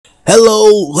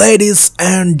Hello ladies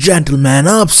and gentleman,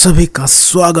 आप सभी का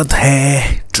स्वागत है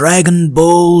ड्रैगन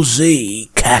बॉल जी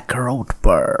कैकरोट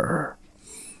पर।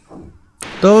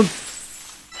 तो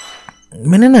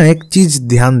मैंने ना एक चीज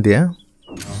ध्यान दिया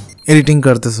एडिटिंग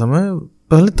करते समय।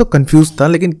 पहले तो कंफ्यूज था,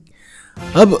 लेकिन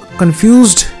अब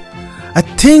कंफ्यूज्ड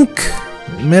आई थिंक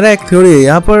मेरा एक थ्योरी है।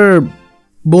 यहाँ पर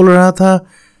बोल रहा था,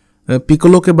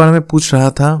 पिकोलो के बारे में पूछ रहा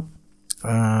था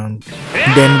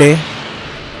डेंडे,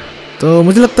 तो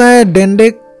मुझे लगता है डेंडे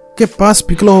के पास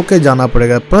पिकोलो होके जाना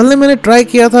पड़ेगा। पहले मैंने ट्राई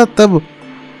किया था तब,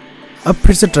 अब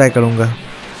फिर से ट्राई करूंगा।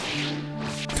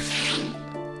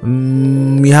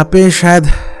 यहाँ पे शायद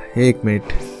एक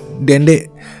मिनट डेंडे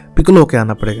पिकोलो होके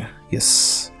आना पड़ेगा।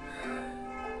 यस,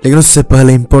 लेकिन उससे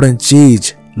पहले इंपॉर्टेंट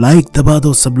चीज, लाइक दबा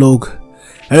दो सब लोग।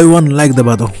 एवरीवन लाइक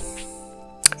दबा दो।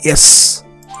 यस,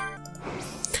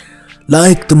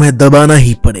 लाइक तुम्हें दबाना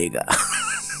ही पड़ेगा।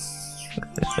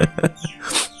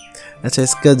 अच्छा,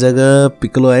 इसका जगह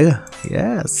पिकोलो आएगा।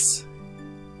 यस,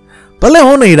 पहले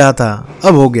हो नहीं रहा था,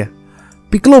 अब हो गया।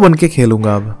 पिकोलो बन के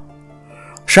खेलूंगा अब।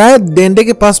 शायद डेंडे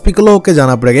के पास पिकोलो होके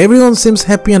जाना पड़ेगा। Everyone seems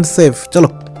happy and safe. चलो,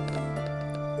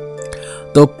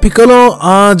 तो पिकोलो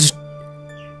आज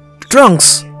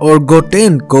ट्रंक्स और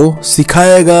गोटेन को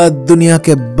सिखाएगा दुनिया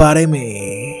के बारे में।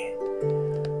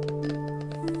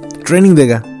 ट्रेनिंग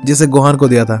देगा जैसे गोहान को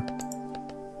दिया था।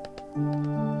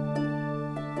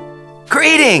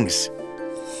 Greetings!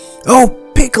 Oh,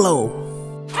 Piccolo!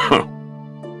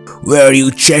 Were you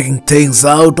checking things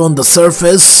out on the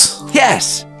surface? Yes!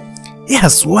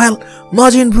 Yes, well,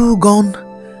 Majin Buu gone.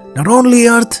 Not only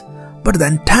Earth, but the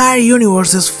entire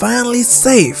universe is finally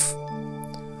safe.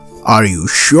 Are you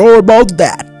sure about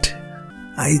that?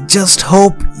 I just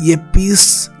hope ye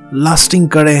peace lasting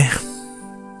kare.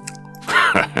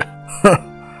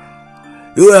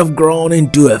 You have grown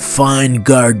into a fine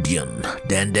guardian,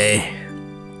 Dende.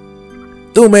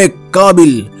 तुम एक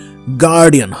काबिल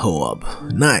guardian हो अब।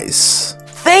 Nice.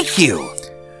 Thank you!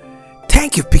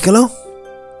 Thank you, Piccolo.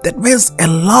 That means a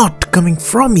lot coming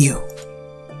from you.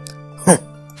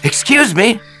 Excuse me?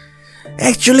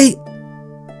 Actually,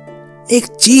 एक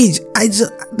चीज,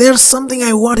 there's something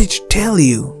I wanted to tell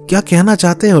you. क्या कहना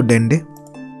चाहते हो डेंडे?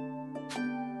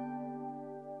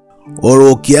 और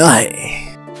वो क्या है?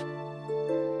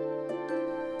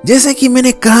 जैसे कि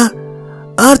मैंने कहा,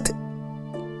 अर्थ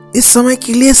इस समय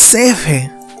के लिए सेफ है,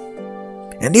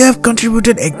 and you have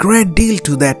contributed a great deal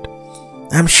to that.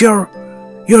 I'm sure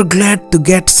you're glad to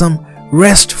get some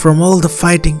rest from all the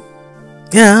fighting.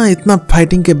 Yeah, इतना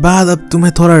फाइटिंग के बाद अब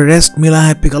तुम्हें थोड़ा रेस्ट मिला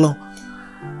है पिकोलो।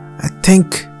 I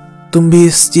think तुम भी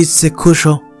इस चीज से खुश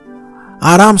हो।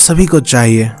 आराम सभी को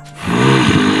चाहिए।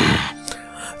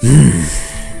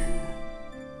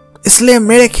 इसलिए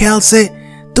मेरे ख्याल से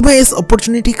तुम्हें इस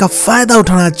अपॉर्चुनिटी का फायदा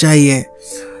उठाना चाहिए।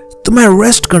 तुम्हें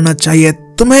रेस्ट करना चाहिए।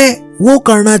 तुम्हें वो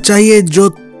करना चाहिए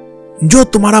जो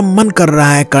तुम्हारा मन कर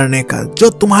रहा है करने का, जो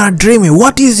तुम्हारा ड्रीम है।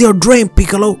 What is your dream,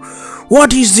 Piccolo?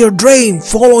 What is your dream?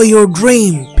 Follow your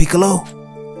dream, Piccolo.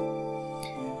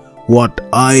 What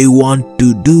I want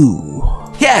to do.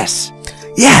 Yes!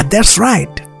 Yeah, that's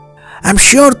right. I'm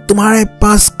sure तुम्हारे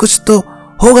पास कुछ तो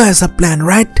होगा ऐसा प्लान,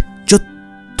 right? जो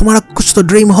तुम्हारा कुछ तो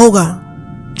ड्रीम होगा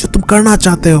जो तुम करना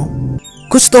चाहते हो।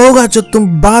 कुछ तो होगा जो तुम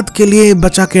बाद के लिए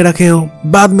बचा के रखे हो।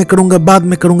 बाद में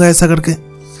करूंगा ऐसा करके।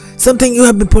 Something you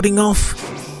have been putting off.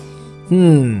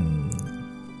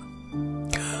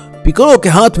 Piccolo के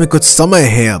हाथ में कुछ समय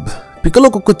है अब। पिकोलो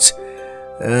को कुछ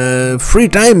फ्री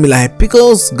टाइम मिला है।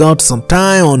 Piccolo's got some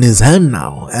time on his hand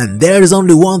now, and there is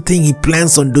only one thing he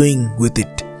plans on doing with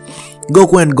it.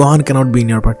 Goku and Gohan cannot be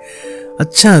in your part.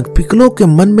 अच्छा, Piccolo के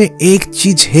मन में एक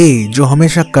चीज है जो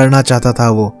हमेशा करना चाहता था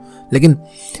वो, लेकिन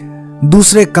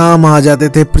दूसरे काम आ जाते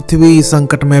थे। पृथ्वी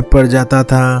संकट में पड़ जाता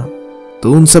था,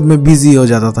 तो उन सब में बिजी हो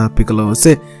जाता था पिकोलो।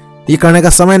 उसे ये करने का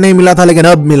समय नहीं मिला था, लेकिन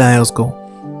अब मिला है उसको।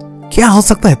 क्या हो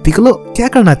सकता है? पिकोलो क्या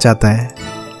करना चाहता है?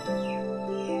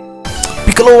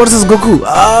 Piccolo versus Goku.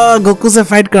 गोकू से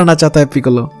फाइट करना चाहता है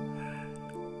पिकोलो।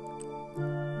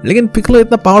 लेकिन पिकोलो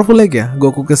इतना पावरफुल है क्या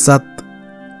गोकू के साथ?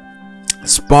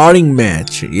 Sparring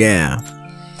match, yeah.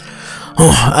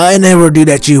 Oh, I never did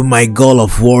achieve my goal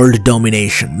of world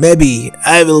domination. Maybe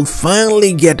I will finally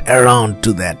get around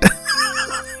to that.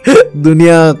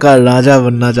 दुनिया का राजा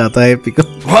बनना चाहता है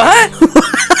पिकोलो। What?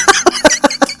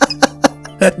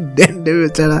 डेंडे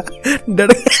बेचारा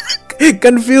डर गया,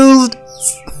 confused.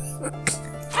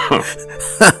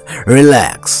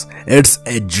 Relax, it's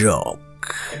a joke.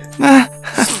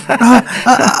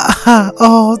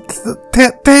 Oh,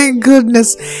 thank goodness.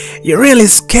 You really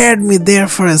scared me there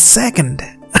for a second.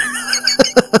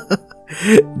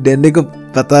 डेंडे को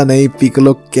पता नहीं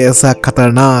पिकोलो कैसा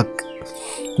खतरनाक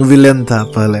विलेन था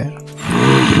पहले।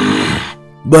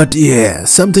 But yeah,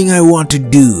 something I want to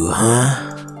do, huh?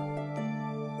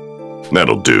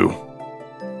 That'll do.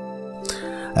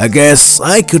 I guess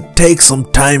I could take some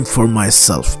time for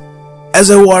myself. As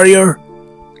a warrior,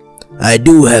 I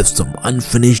do have some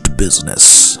unfinished business.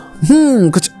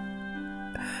 कुछ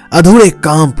अधूरे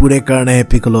काम पूरे करने हैं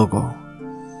पिकोलो को.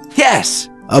 Yes.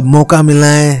 अब मौका मिला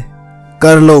है,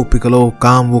 कर लो पिकोलो,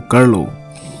 काम वो कर लो.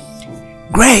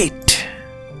 Great.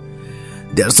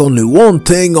 There's only one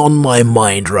thing on my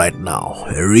mind right now.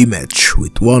 A rematch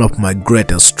with one of my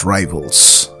greatest rivals,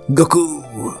 Goku.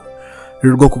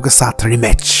 Goku के साथ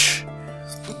rematch.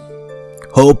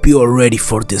 Hope you are ready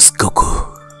for this, Goku.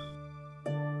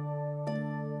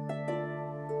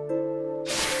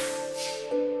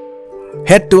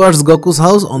 Head towards Goku's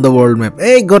house on the world map.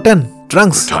 Hey Goten,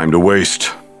 Trunks. Time to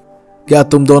waste. क्या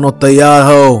तुम दोनों तैयार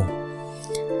हो?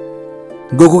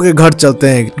 Goku के घर चलते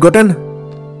हैं. गोटेन,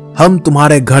 हम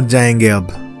तुम्हारे घर जाएंगे अब.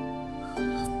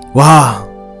 वाह,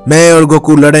 मैं और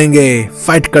गोकू लड़ेंगे,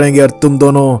 फाइट करेंगे और तुम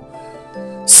दोनों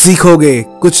सीखोगे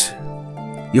कुछ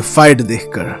ये फाइट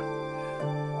देखकर.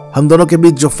 हम दोनों के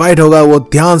बीच जो फाइट होगा वो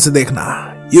ध्यान से देखना.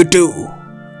 You too.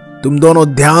 तुम दोनों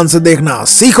ध्यान से देखना,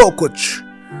 सीखो कुछ.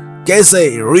 कैसे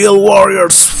real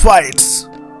warriors fights.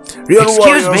 Real Excuse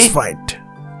warriors me? fight.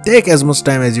 Take as much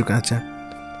time as you can.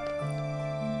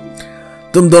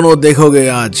 तुम दोनों देखोगे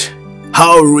आज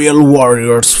how real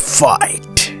warriors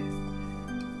fight.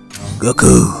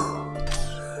 Goku,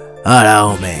 आ रहा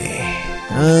हूं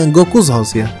मैं. गोकू's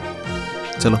हाउस या.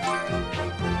 चलो.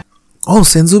 ओह,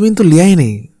 सेंजुबिन तो लिया ही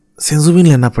नहीं. सेंजुबिन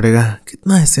लेना पड़ेगा.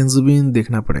 कितना है सेंजुबिन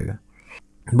देखना पड़ेगा.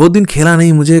 बहुत दिन खेला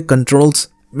नहीं, मुझे कंट्रोल्स,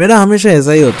 मेरा हमेशा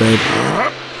ऐसा ही होता है,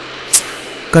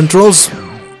 कंट्रोल्स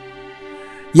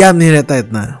याद नहीं रहता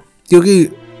इतना, क्योंकि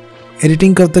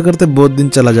एडिटिंग करते करते बहुत दिन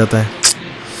चला जाता है.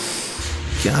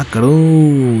 क्या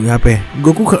करूं यहाँ पे.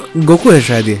 गोकू है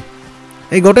शायद ये.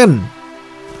 ए गोटेन,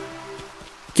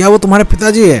 क्या वो तुम्हारे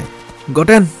पिताजी है?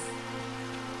 गोटेन,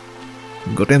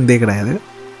 गोटेन देख रहा है.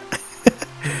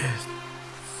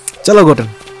 चलो गोटेन,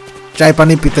 चाय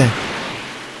पानी पीते हैं.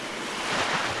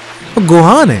 वो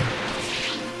गोहान है,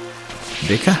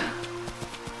 देखा.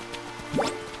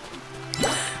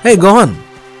 ए गोहान,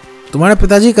 तुम्हारे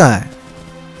पिताजी कहाँ है?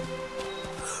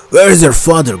 Where is your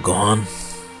father, Gohan?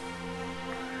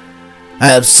 I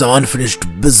have some unfinished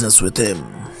business with him.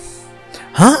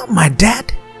 Huh? My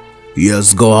dad?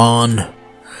 Yes, Gohan.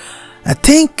 I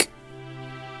think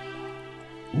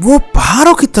वो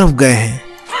पहाड़ों की तरफ गए हैं.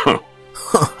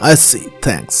 I see.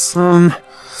 Thanks.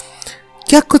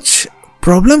 क्या कुछ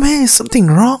प्रॉब्लम है? Something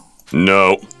wrong?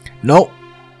 No. No.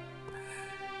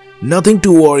 Nothing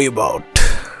to worry about.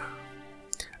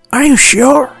 Are you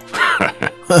sure?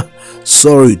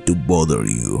 Sorry to bother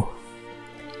you.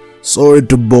 Sorry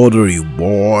to bother you,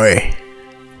 boy.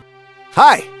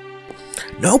 Hi.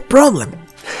 No problem.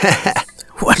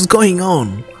 What's going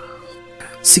on?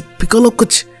 See, Piccolo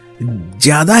कुछ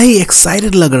ज़्यादा ही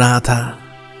excited लग रहा था.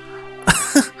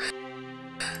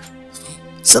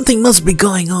 Something must be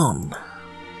going on.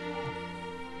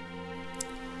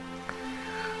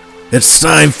 It's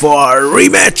time for a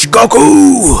rematch, Goku.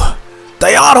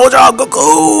 तैयार हो जाओ Goku.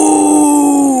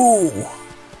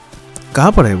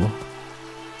 कहां पर है वो?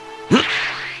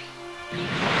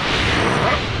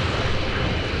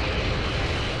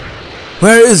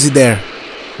 Where is he there?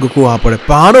 Goku वहां पर है,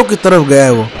 पहाड़ों की तरफ गया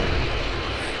है वो.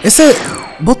 ऐसे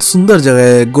बहुत सुंदर जगह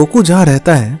है गोकू जहां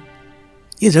रहता है.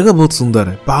 ये जगह बहुत सुंदर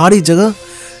है, पहाड़ी जगह,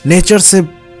 नेचर से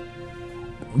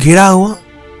घिरा हुआ,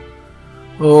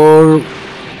 और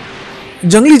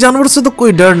जंगली जानवर से तो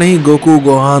कोई डर नहीं. गोकू,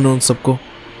 गोहान, उन सबको.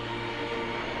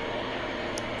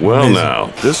 Well, now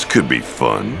this could be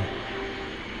fun.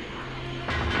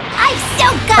 I've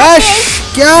still got ash,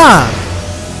 this. क्या?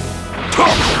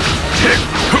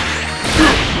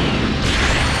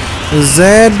 Z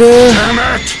Damn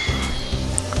it!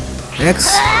 X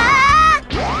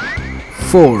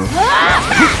 4.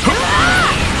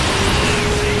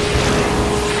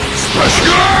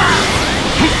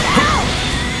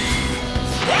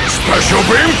 Special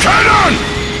beam cannon!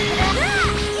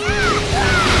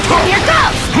 Here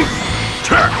goes.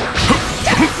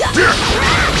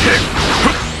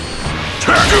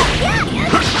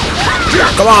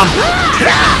 Come on.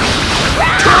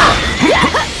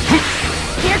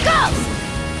 Here goes.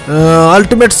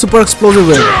 Ultimate super explosive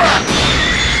wave.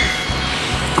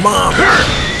 Come on.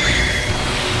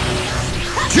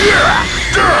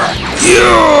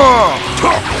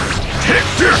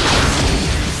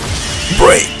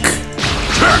 Break.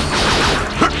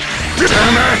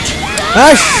 Damn it!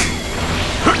 Ash.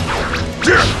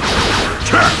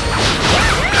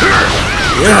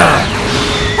 Yeah.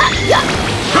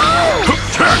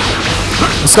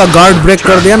 उसका guard break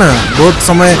कर दिया ना बहुत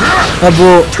समय, अब वो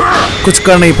कुछ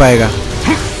कर नहीं पाएगा।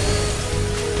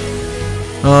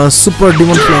 सुपर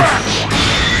डिमन फ्लैश,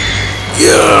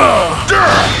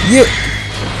 ये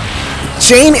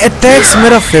चेन अटैक्स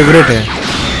मेरा फेवरेट है।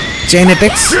 Chain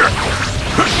attacks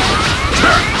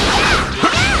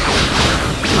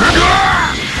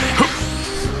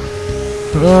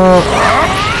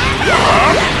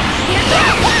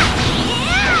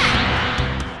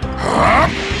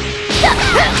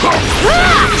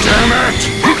Damn it!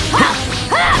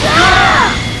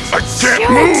 I can't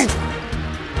move!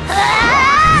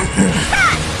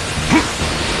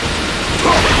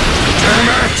 Damn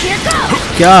it!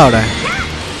 क्या हो रहा है?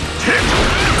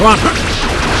 Come on.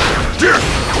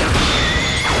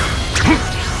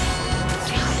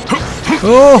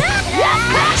 Oh!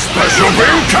 Special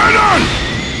beam cannon!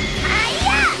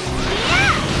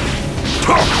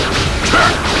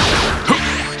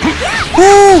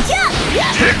 Oh!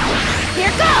 Here goes!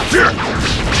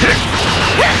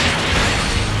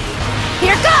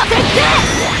 Here goes! Take this!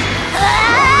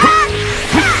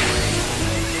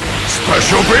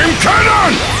 Special beam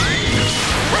cannon!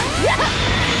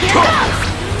 Here goes!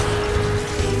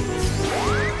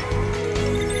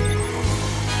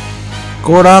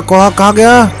 कोड़ा कोहा कहाँ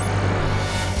गया?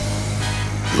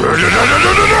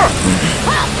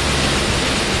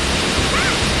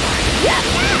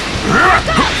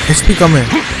 एचपी कम है।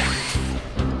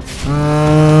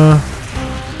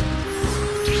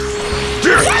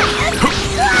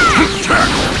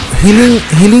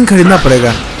 हीलिंग खरीदना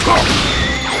पड़ेगा।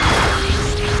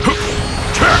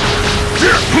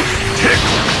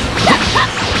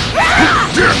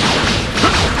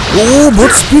 ओ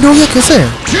बहुत स्पीड हो गया, कैसे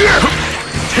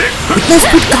इतना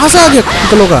स्पीड कहाँ से आ गया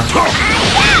पिक्कोलो का?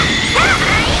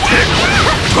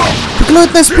 पिक्कोलो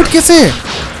इतना स्पीड कैसे?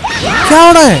 क्या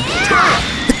हो रहा है?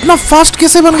 इतना फास्ट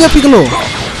कैसे बन गया Piccolo?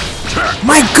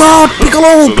 My God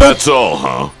Piccolo! So that's all,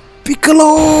 huh?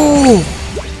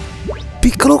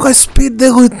 Piccolo का स्पीड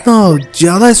देखो, इतना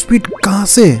ज्यादा स्पीड कहाँ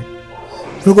से?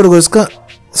 रुको रुको,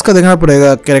 इसका देखना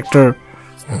पड़ेगा कैरेक्टर।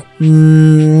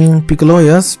 पिक्कोलो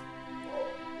यस,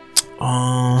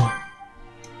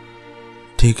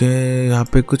 ठीक है। यहाँ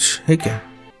पे कुछ है क्या,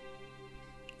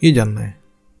 ये जानना है।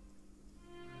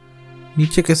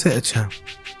 नीचे कैसे? अच्छा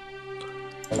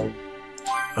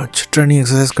ट्रेनिंग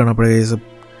एक्सरसाइज करना पड़ेगा ये सब।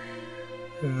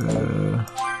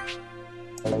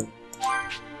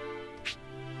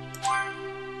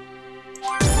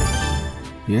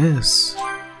 Yes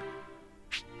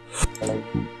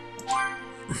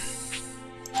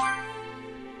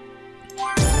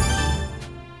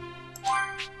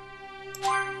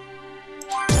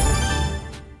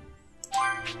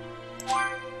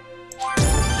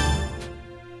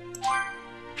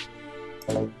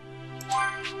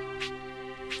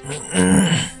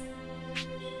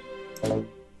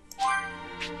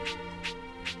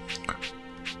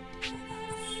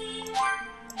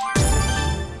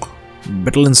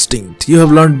Battle Instinct. You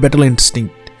have learned Battle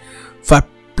Instinct.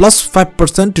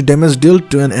 +5% to damage dealt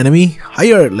to an enemy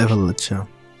higher level. अच्छा,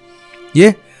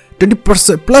 ये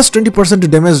 20% +20% to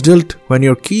damage dealt when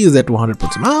your key is at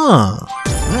 100%.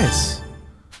 Nice.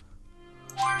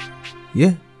 ये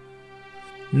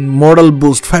Model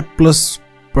boost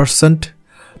 5%,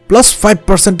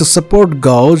 +5% to support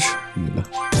gauge.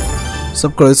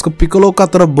 सब करो इसको। पिक्कोलो का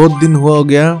तरफ बहुत दिन हो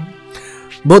गया,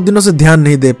 बहुत दिनों से ध्यान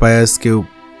नहीं दे पाया इसके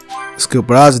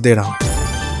ऊपर, आज दे रहा हूं।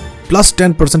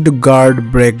 +10% to guard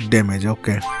break damage.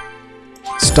 Okay,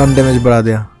 stun damage बढ़ा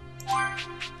दिया।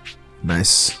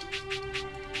 नाइस।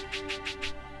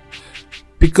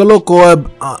 पिक्कोलो को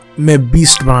अब मैं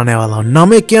बीस्ट बनाने वाला हूं।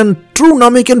 नामेकियन, ट्रू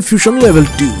नामेकियन फ्यूजन लेवल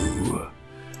 2।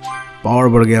 पावर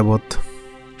बढ़ गया बहुत।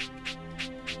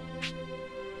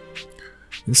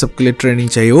 इन सब के लिए ट्रेनिंग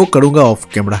चाहिए, वो करूंगा ऑफ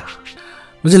कैमरा।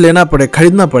 मुझे लेना पड़ेगा,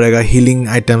 खरीदना पड़ेगा हीलिंग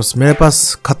आइटम्स। मेरे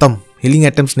पास खत्म, हीलिंग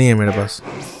आइटम्स नहीं है मेरे पास।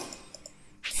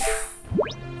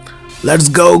 लेट्स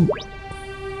गो,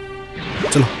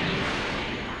 चलो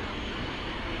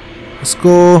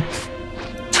इसको।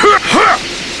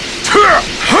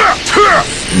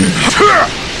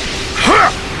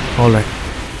 ऑलराइट,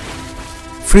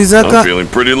 फ्रीजा का,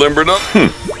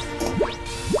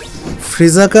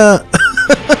 फ्रीजा का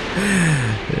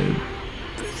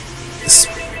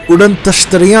उड़न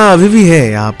तश्तरियां अभी भी है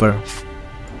यहाँ पर।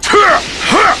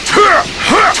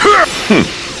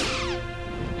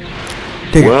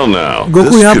 ठीक है,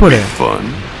 गोकू यहाँ पर है।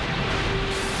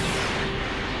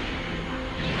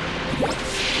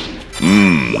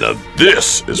 Now this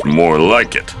is more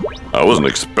like it. I wasn't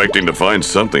expecting to find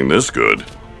something this good.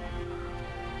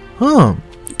 हाँ,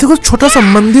 देखो छोटा सा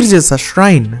मंदिर जैसा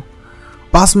श्राइन,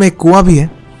 पास में एक कुआं भी है।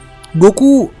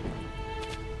 गोकू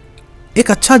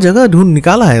एक अच्छा जगह ढूंढ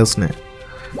निकाला है उसने।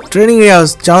 ट्रेनिंग एरिया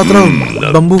चारों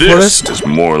तरफ बंबू फॉरेस्ट।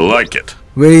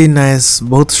 वेरी नाइस,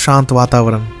 बहुत शांत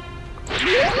वातावरण।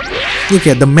 ठीक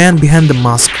है, the man behind the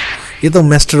mask, ये तो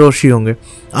मास्टर रोशी होंगे।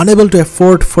 Unable to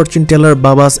afford fortune teller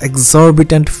बाबा's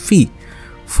exorbitant fee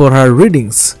for her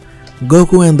readings,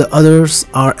 Goku and the others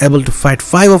are able to fight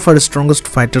 5 of her strongest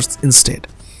fighters instead.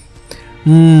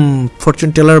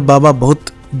 Fortune teller बाबा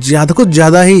बहुत ज्यादा, कुछ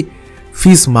ज्यादा ही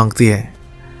fees मांगती है,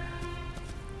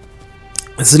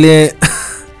 इसलिए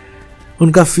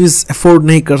उनका फीस अफोर्ड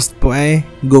नहीं कर पाए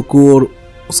गोकू और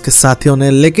उसके साथियों ने।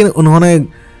 लेकिन उन्होंने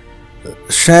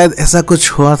शायद ऐसा कुछ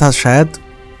हुआ था, शायद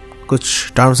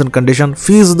कुछ टर्म्स एंड कंडीशन,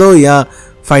 फीस दो या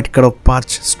फाइट करो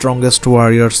 5 स्ट्रॉन्गेस्ट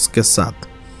वॉरियर्स के साथ।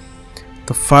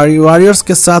 तो वॉरियर्स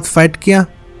के साथ फाइट किया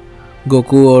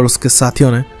गोकू और उसके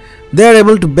साथियों ने। They are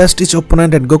able to best each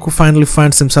opponent and Goku finally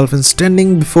finds himself in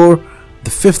standing before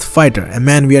the 5th fighter, a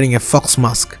man wearing a fox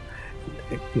mask.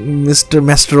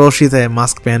 Master Roshi थे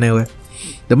मास्क पहने हुए।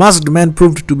 The masked man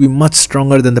proved to be much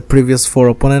stronger than the previous 4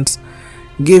 opponents,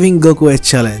 giving Goku a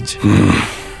challenge.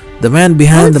 The man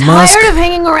behind the mask tired of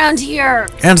hanging around here.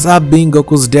 ends up being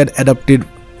Goku's dead adopted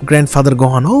grandfather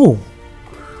Gohan. Oh,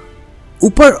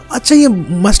 ऊपर अच्छा ये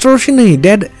master रोशी नहीं,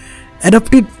 dead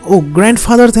adopted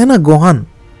grandfather थे ना Gohan.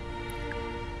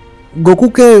 Goku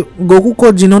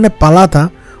को जिन्होंने पाला था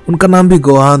उनका नाम भी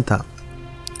गोहान था।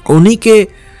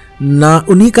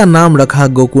 उन्हीं का नाम रखा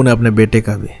गोकू ने अपने बेटे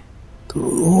का भी। तो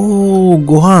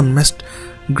गोहान,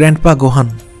 ग्रैंडपा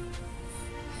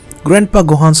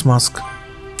गोहान्स मास्क।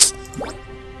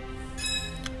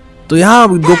 तो यहाँ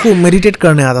गोकू मेडिटेट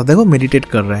करने आता, देखो मेडिटेट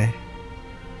कर रहे हैं।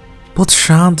 बहुत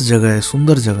शांत जगह है,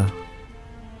 सुंदर जगह,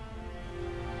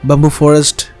 बंबू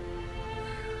फॉरेस्ट,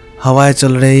 हवाएं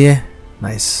चल रही है,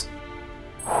 नाइस।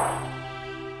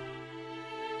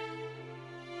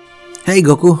 हे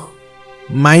Goku,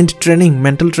 mind training,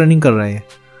 mental training कर रहे हैं।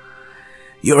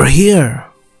 You're here.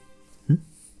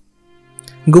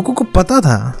 गोकू को पता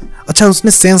था, अच्छा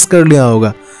उसने सेंस कर लिया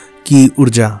होगा कि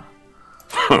ऊर्जा।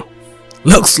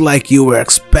 Looks like you were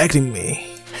expecting me.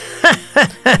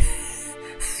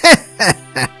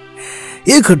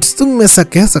 ये कुछ तुम ऐसा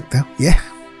कह सकते हो, yeah.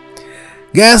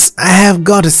 Guess I have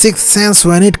got a sixth sense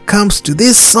when it comes to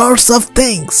these sorts of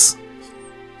things.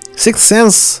 Sixth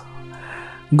sense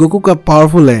Goku का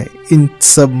पावरफुल है इन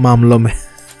सब मामलों में।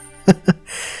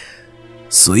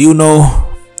 So you know,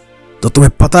 तो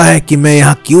तुम्हें पता है कि मैं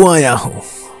यहाँ क्यों आया हूँ?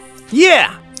 Yeah!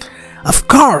 Of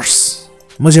course,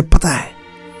 मुझे पता है।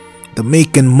 The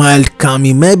meek and mild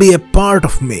Kami may be a part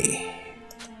of me,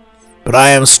 but I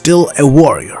am still a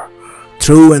warrior,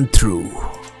 through and through.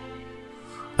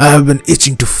 I have been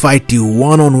itching to fight you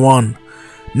one-on-one,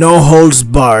 no holds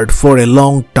barred for a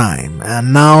long time,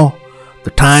 and now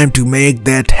the time to make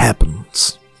that happen.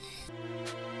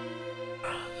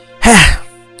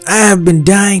 I have been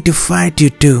dying to fight you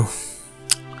too.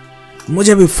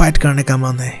 मुझे भी fight करने का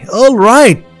मन है। All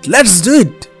right, let's do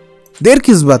it. देर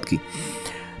किस बात की?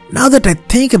 Now that I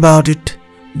think about it,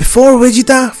 before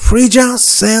Vegeta, Frieza,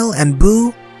 Cell, and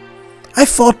Boo, I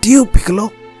fought you, Piccolo.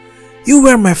 You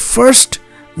were my first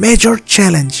major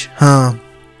challenge. हाँ,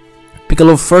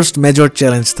 Piccolo first major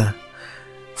challenge था.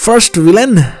 First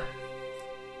villain,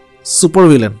 super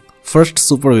villain, first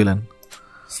super villain.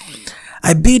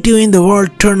 I beat you in the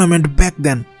world tournament back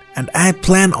then, and I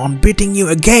plan on beating you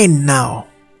again now.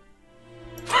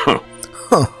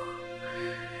 Huh.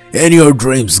 In your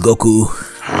dreams, Goku.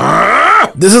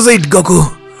 This is it, Goku.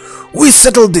 We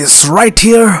settle this right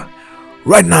here,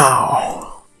 right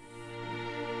now.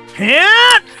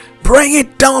 Bring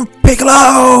it down, Piccolo.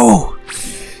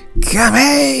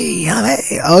 Kamehameha.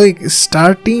 और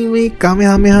starting में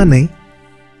Kamehameha नहीं,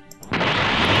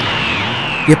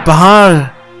 ये पहाड़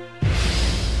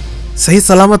सही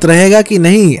सलामत रहेगा कि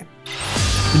नहीं,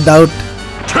 डाउट।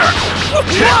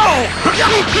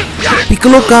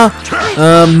 पिक्कोलो का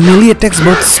मेली अटैक्स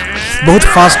बहुत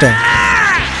फास्ट है।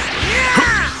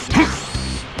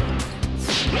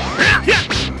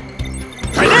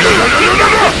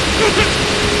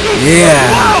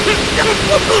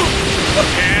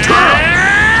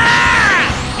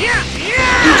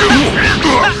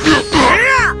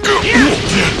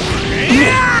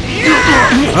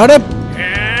 अरे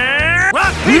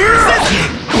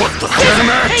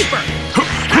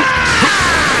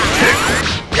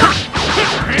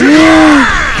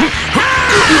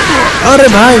अरे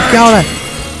भाई क्या हो रहा है?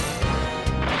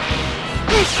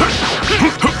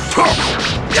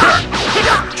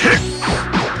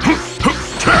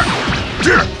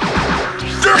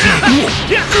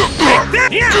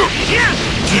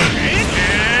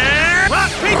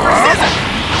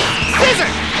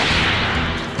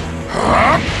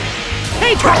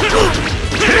 Damn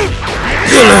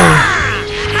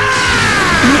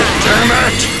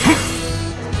it!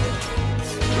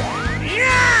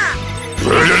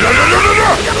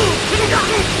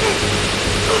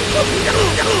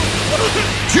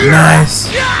 Nice.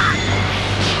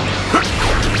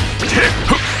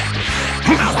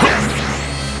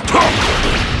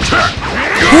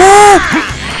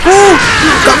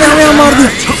 Kamehameha मार दी.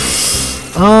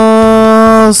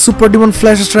 Super Demon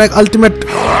Flash Strike Ultimate.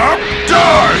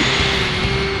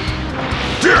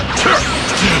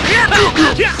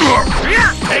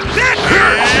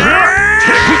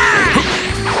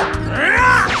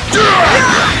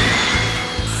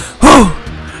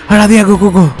 हरा दिया गोकू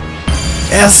को.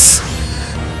 Yes.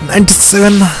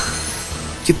 97.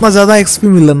 कितना ज़्यादा XP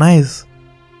मिला. Nice.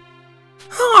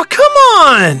 Oh, come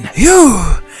on!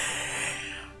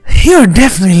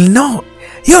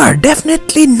 You're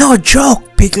definitely no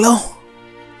joke, Piccolo.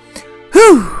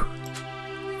 Whew.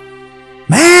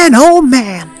 Man, oh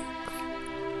man.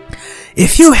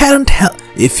 If you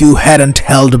hadn't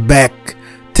held back,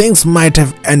 things might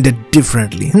have ended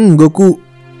differently. Goku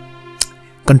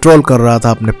control कर रहा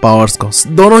था अपने पावर्स को.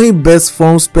 दोनों ही बेस्ट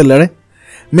फॉर्म्स पे लड़े.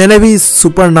 मैंने भी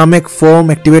सुपरनामिक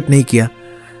फॉर्म एक्टिवेट नहीं किया.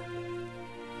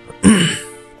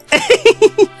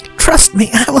 Trust me,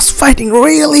 I was fighting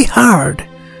really hard.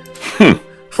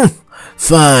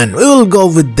 Fine, we will go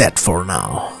with that for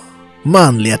now.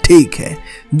 मान लिया, ठीक है.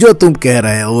 जो तुम कह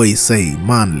रहे हो वही सही.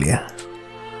 मान लिया.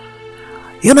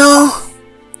 You know,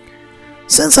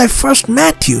 since I first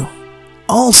met you,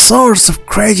 all sorts of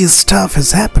crazy stuff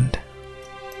has happened.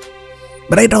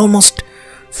 But it almost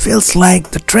feels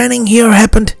like the training here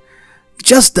happened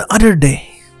just the other day.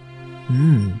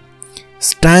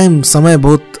 इस टाइम समय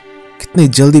बहुत कितनी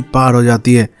जल्दी पार हो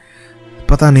जाती है,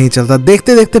 पता नहीं चलता.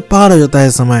 देखते देखते पार हो जाता है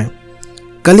समय.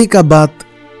 कल ही का बात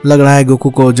लग रहा है गोकू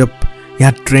को, जब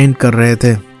यहाँ ट्रेन कर रहे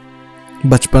थे.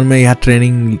 बचपन में यहाँ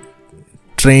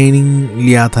ट्रेनिंग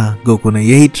लिया था गोकू ने.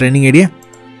 यही training area.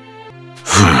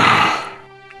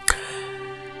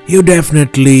 You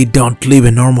definitely don't live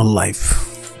a normal life.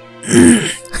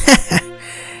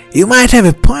 You might have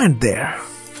a point there.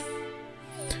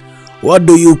 What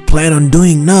do you plan on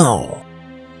doing now?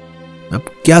 अब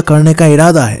क्या करने का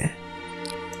इरादा है?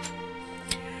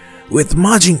 With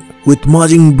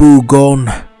Majin Buu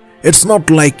gone, it's not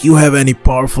like you have any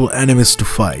powerful enemies to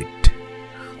fight.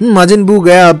 Majin Buu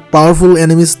गया, powerful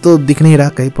enemies तो दिख नहीं रहा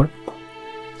कहीं पर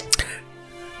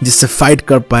जिससे फाइट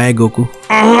कर पाए Goku.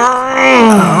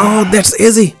 Oh, that's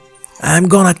easy. I'm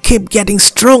gonna keep getting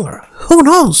stronger. Who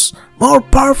knows? More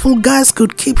powerful guys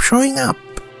could keep showing up.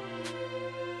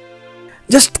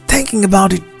 Just thinking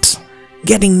about it,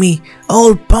 getting me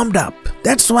all pumped up.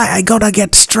 That's why I gotta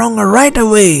get stronger right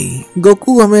away.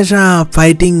 Goku हमेशा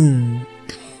fighting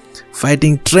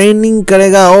training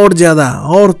करेगा और ज़्यादा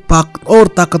और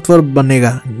ताकतवर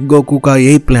बनेगा. Goku का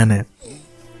यही plan है,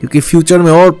 क्योंकि फ्यूचर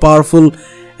में और पावरफुल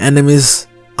एनिमीज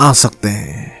आ सकते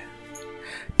हैं.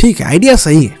 ठीक है, आइडिया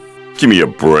सही है. Give me a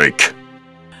break.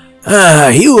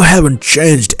 You haven't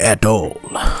changed at all.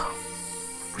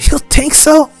 You think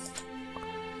so?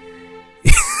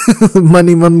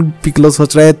 Money मन पिकलो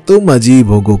सोच रहा है तुम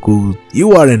अजीब हो Goku.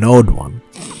 You are an odd one.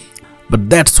 But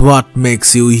that's what makes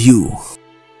you you.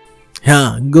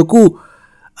 हाँ, गोकू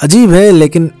अजीब है,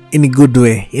 लेकिन in a good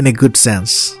way, in a good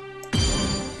sense.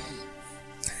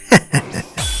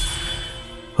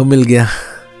 वो मिल गया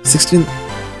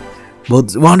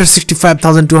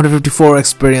 165,254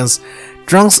 एक्सपीरियंस.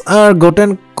 ट्रंक्स और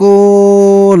गोटेन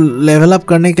को लेवल अप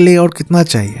करने के लिए और कितना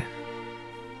चाहिए?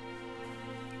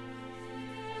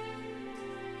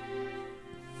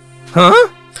 Huh?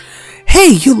 Hey,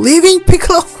 you leaving,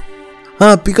 Piccolo?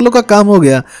 हाँ, पिकलो का काम हो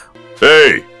गया.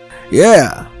 Hey!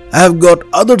 Yeah, I've got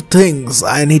other things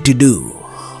I need to do.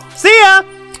 See ya!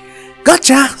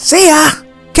 Gotcha, see ya!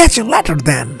 Catch you later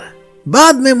then.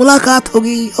 बाद में मुलाकात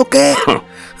होगी, okay?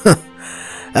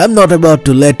 I'm not about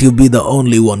to let you be the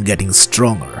only one getting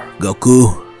stronger,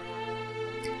 Goku.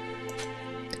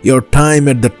 Your time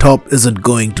at the top isn't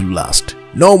going to last.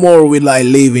 No more will I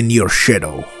live in your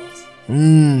shadow.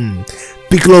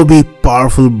 Piccolo भी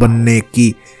powerful बनने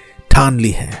की ठान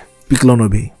ली है. Piccolo ने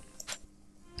भी.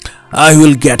 I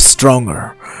will get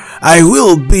stronger. I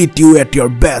will beat you at your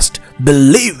best.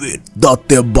 Believe it.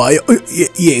 Date boy.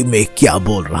 ये मैं क्या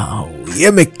बोल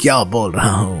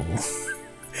रहा हूँ?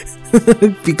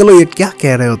 पिकलो ये क्या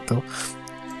कह रहे हो तो?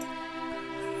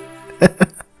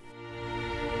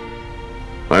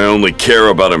 I only care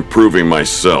about improving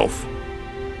myself.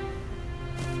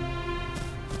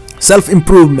 Self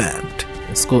improvement.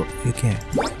 इसको ये क्या है?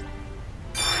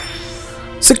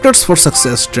 Secrets for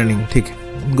success training. ठीक है.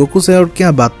 गोकू से और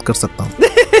क्या बात कर सकता हूँ?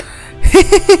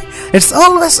 It's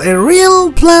always a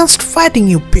real blast fighting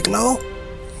you, Piccolo.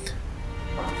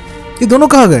 ये दोनों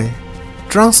कहाँ गए?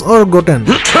 ट्रंक्स और Goten.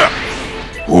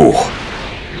 Ooh,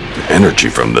 the energy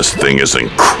from this thing is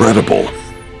incredible.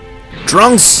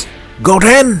 Trunks,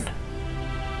 Goten.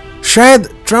 शायद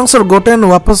ट्रंक्स और गोटेन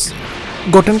वापस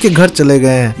गोटेन के घर चले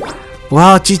गए हैं.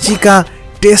 वहाँ चीची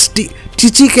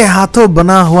के हाथों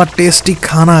बना हुआ टेस्टी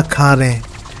खाना खा रहे हैं.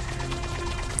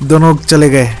 दोनों चले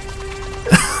गए.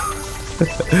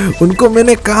 उनको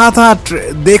मैंने कहा था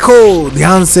देखो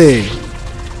ध्यान से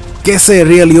कैसे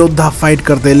रियल योद्धा फाइट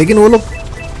करते हैं, लेकिन वो लोग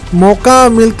मौका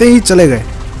मिलते ही चले गए.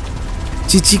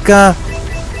 चीची का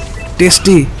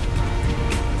टेस्टी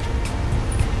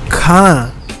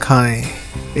खाना खाएं.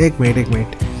 एक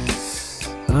मिनट.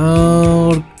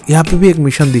 और यहाँ पे भी एक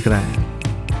मिशन दिख रहा है.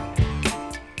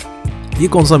 ये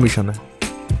कौन सा मिशन है?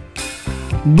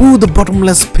 बू द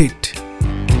बॉटमलेस पिट.